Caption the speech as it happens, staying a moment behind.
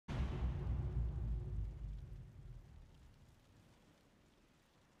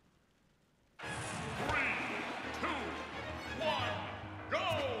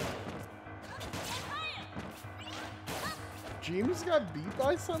James got beat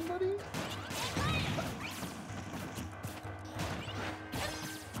by somebody?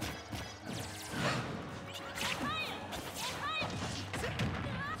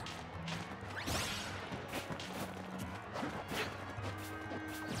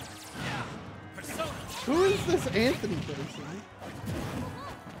 Who is this Anthony person?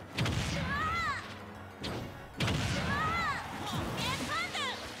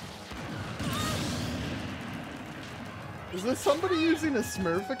 Is this somebody using a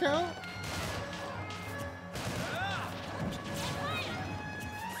Smurf account?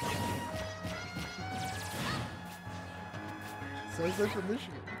 Says they're from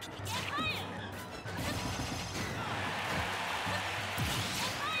Michigan.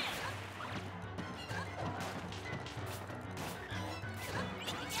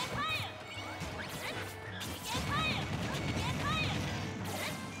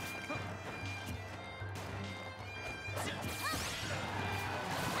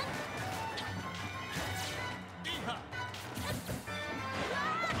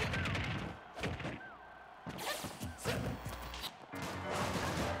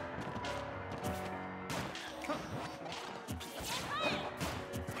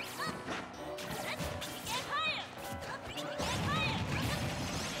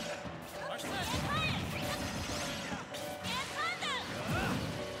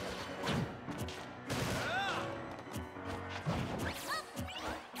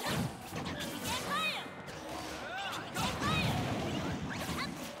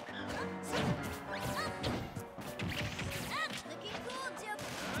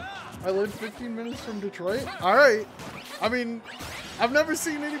 I live 15 minutes from Detroit? Alright. I mean, I've never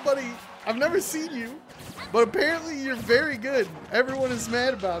seen you, but apparently you're very good. Everyone is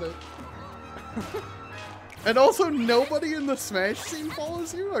mad about it. And also, nobody in the Smash scene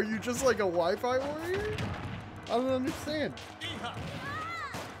follows you? Are you just like a Wi-Fi warrior? I don't understand.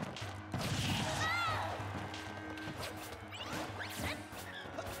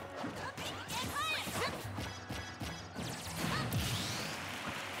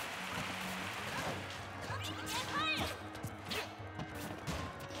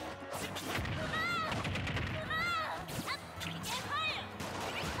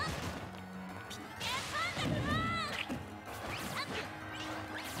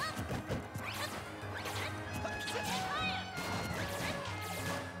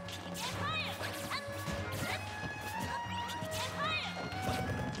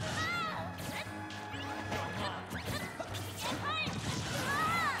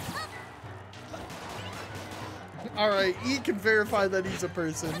 Alright, E can verify that he's a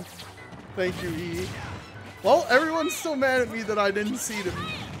person. Thank you, E. Well, everyone's still mad at me that I didn't seed him.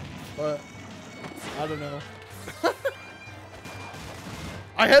 But, I don't know.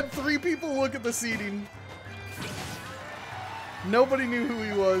 I had 3 people look at the seeding. Nobody knew who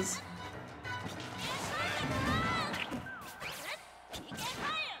he was.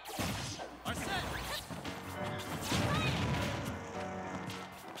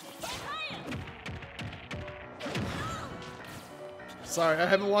 Sorry, I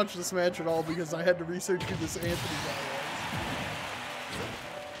haven't watched this match at all because I had to research who this Anthony guy was.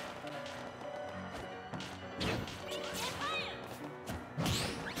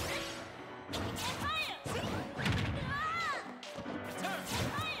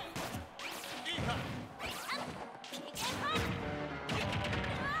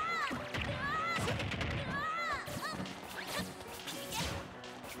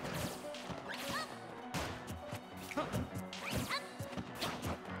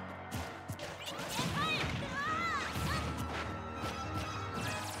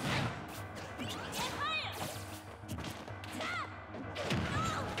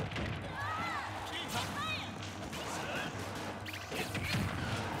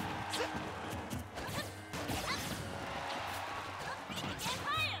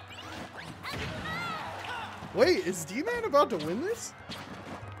 Wait, is D-Man about to win this?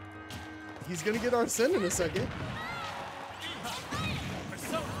 He's gonna get Arsene in a second.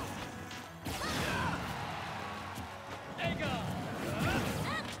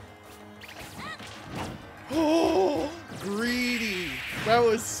 Oh, greedy. That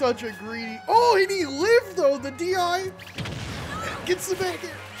was such a greedy. Oh, and he lived though, the DI. Gets the back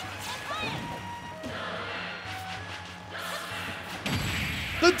air.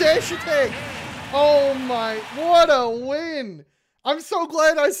 The dash attack. Oh my, what a win! I'm so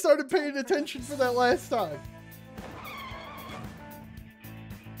glad I started paying attention for that last time.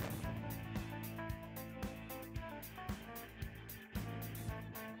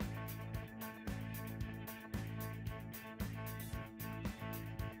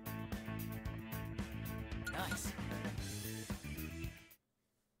 Nice.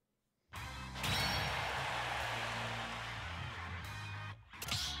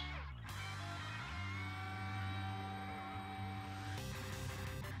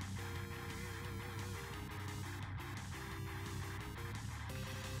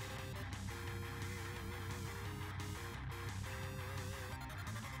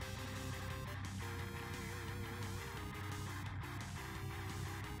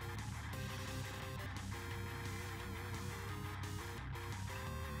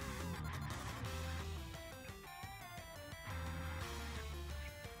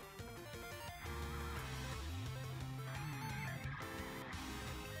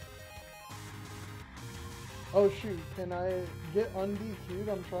 Oh shoot, can I get un-DQ'd?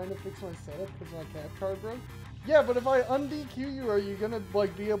 I'm trying to fix my setup because my cap card broke. Yeah, but if I un-DQ you, are you gonna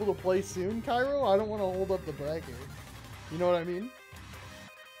like be able to play soon, Cairo? I don't want to hold up the bracket. You know what I mean?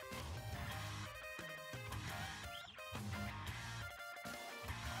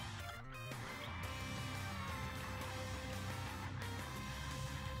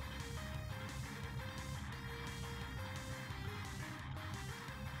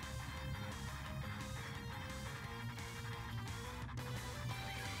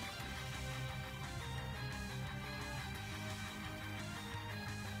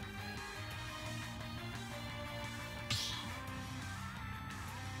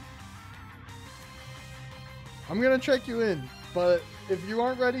 I'm gonna check you in, but if you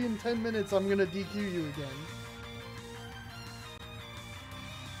aren't ready in 10 minutes, I'm gonna DQ you again.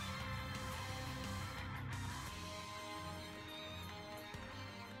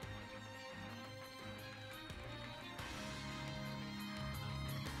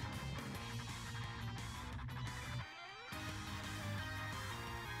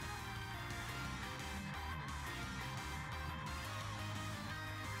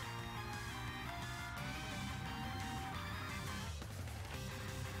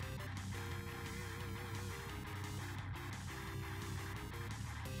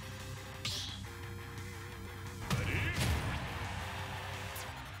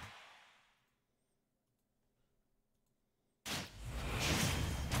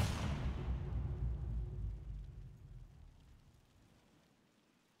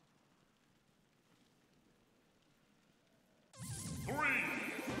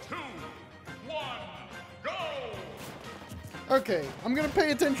 Okay, I'm gonna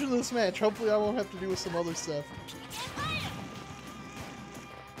pay attention to this match. Hopefully I won't have to do with some other stuff.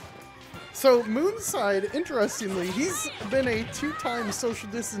 So, Moonside, interestingly, he's been a 2-time Social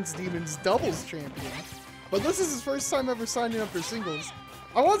Distance Demons doubles champion. But this is his first time ever signing up for singles.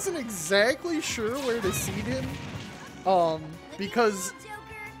 I wasn't exactly sure where to seed him. Because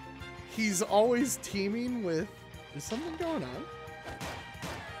he's always teaming with... Is something going on?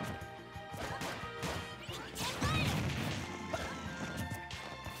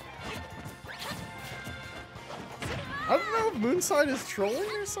 I don't know if Moonside is trolling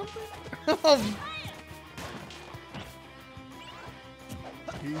or something.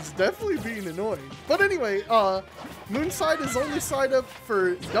 He's definitely being annoying. But anyway, Moonside is only signed up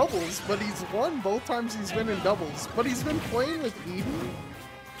for doubles, but he's won both times he's been in doubles. But he's been playing with Eden,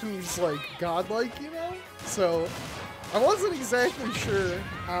 who's like godlike, you know? So I wasn't exactly sure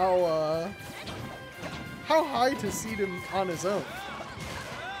how high to seed him on his own.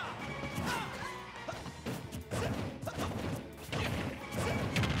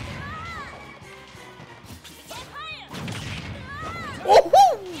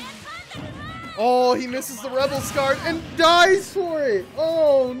 Oh, he misses the Rebel's guard and dies for it!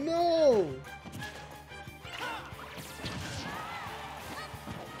 Oh, no!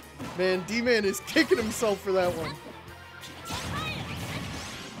 Man, D-Man is kicking himself for that one.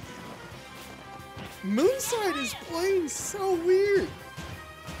 Moonside is playing so weird.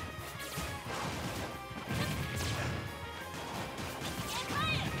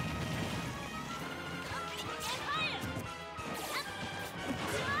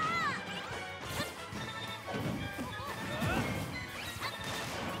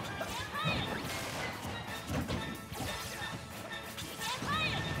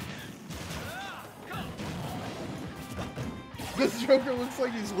 This Joker looks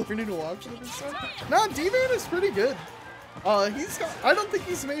like he's learning to walk with his son. Nah, D-Man is pretty good. He's got, I don't think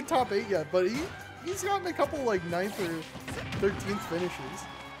he's made top 8 yet, but he's gotten a couple like 9th or 13th finishes.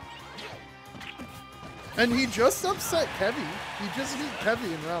 And he just upset Kevy. He just beat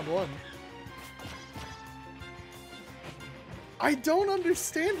Kevy in round 1. I don't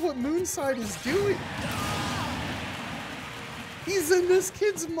understand what Moonside is doing. He's in this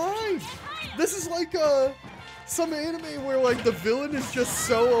kid's mind. This is like some anime where like the villain is just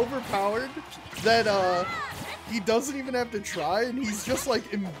so overpowered that he doesn't even have to try and he's just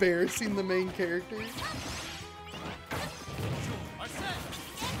like embarrassing the main character.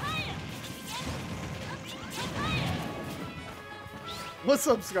 What's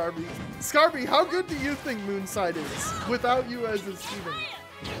up, Scarby? Scarby, how good do you think Moonside is without you as his teammate?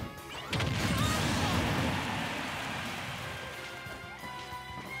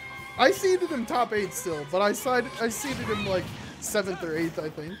 I seeded him top 8 still, but I seeded him like 7th or 8th, I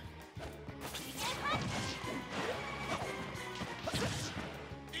think.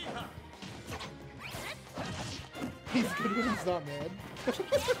 He's good when he's not mad.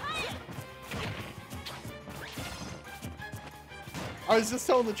 I was just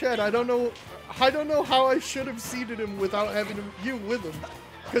telling the chat, I don't know I don't know how I should have seeded him without having you with him.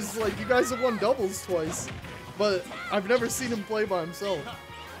 Because, like, you guys have won doubles twice, but I've never seen him play by himself.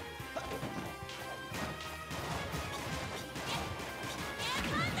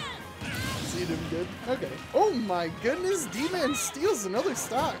 Seed him good? Okay. Oh my goodness, D-Man steals another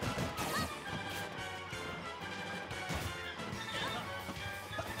stock.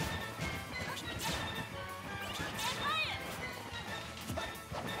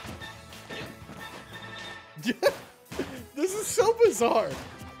 This is so bizarre.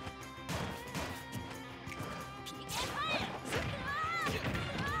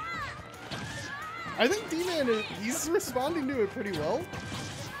 I think D-Man, he's responding to it pretty well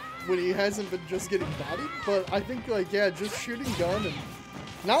when he hasn't been just getting bodied, but I think, like, yeah, just shooting gun and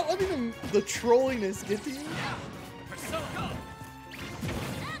not letting him, the trolliness get to you.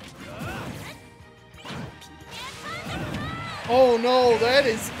 Oh no, that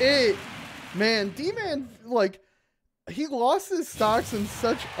is it. Man, D-Man, like, he lost his stocks in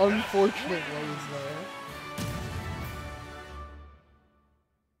such unfortunate ways there.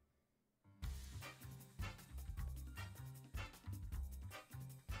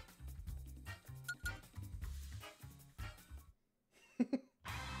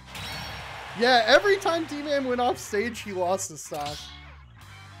 Yeah, every time D-Man went off stage, he lost his stock.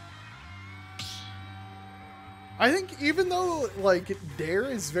 I think even though, like, Dare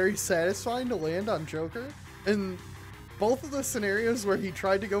is very satisfying to land on Joker, in both of the scenarios where he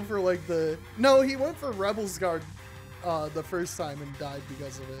tried to go for, like, no, he went for Rebel's Guard the first time and died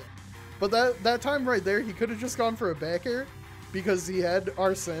because of it. But that time right there, he could have just gone for a back air because he had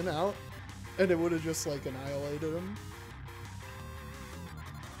Arsene out, and it would have just, like, annihilated him.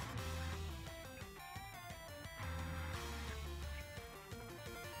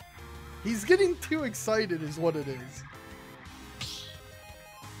 He's getting too excited is what it is.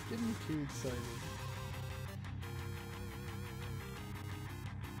 Getting too excited.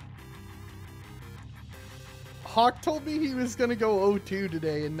 Hawk told me he was gonna go 0-2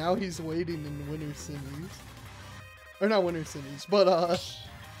 today, and now he's waiting in Winter Semis. Or not Winter Semis, but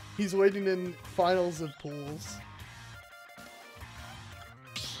he's waiting in finals of pools.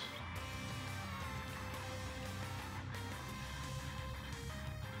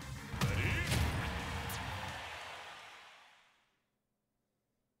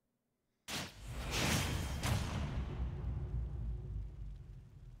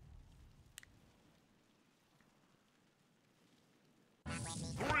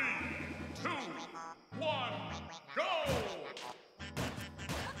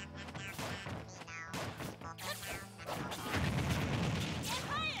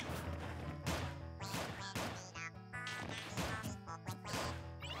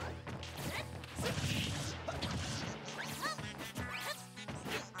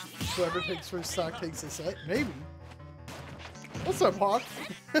 Whoever takes first stock takes a set. Maybe. What's up, Hawk?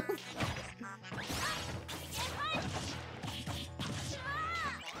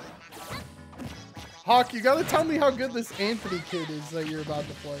 Hawk, you gotta tell me how good this Anthony kid is that you're about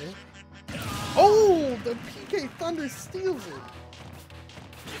to play. Oh, the PK Thunder steals it.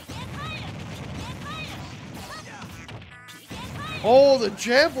 Oh, the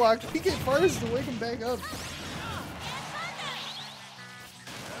jab block. PK fires to wake him back up.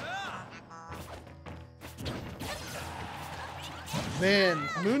 Man,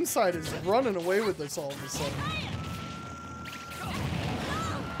 Moonside is running away with this all of a sudden.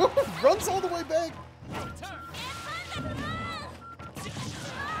 Runs all the way back.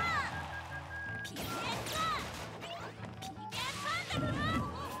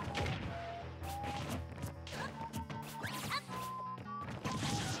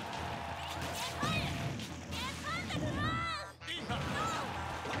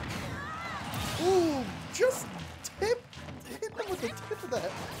 Ooh, just hit him with the tip of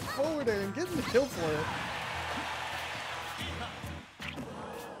that forward air and getting the kill for it.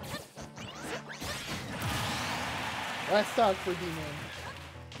 Last stock for D-Man.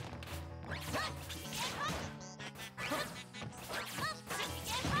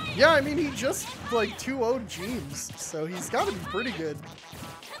 Yeah, I mean, he just, like, 2-0'd Jeems, so he's got to be pretty good.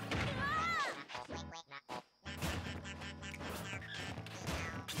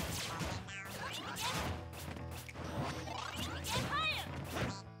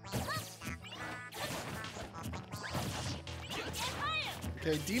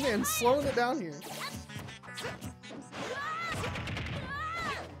 Okay, D-Man's slowing it down here.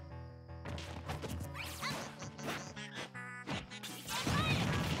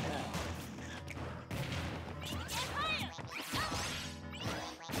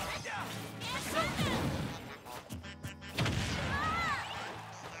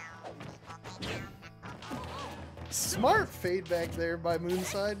 Smart fade back there by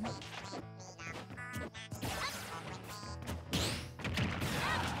Moonside.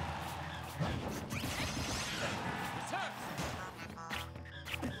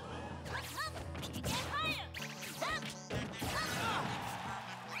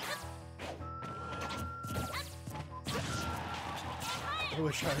 I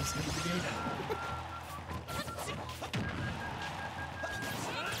wish I was in the game.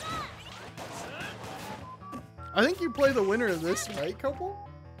 I think you play the winner of this, right, couple?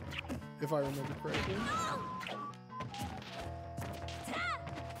 If I remember correctly.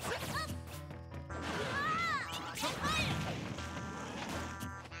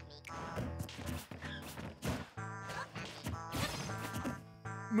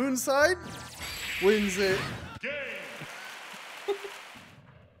 Moonside wins it.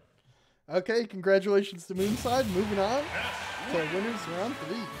 Okay, congratulations to Moonside. Moving on to winners round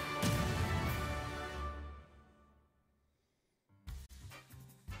 3.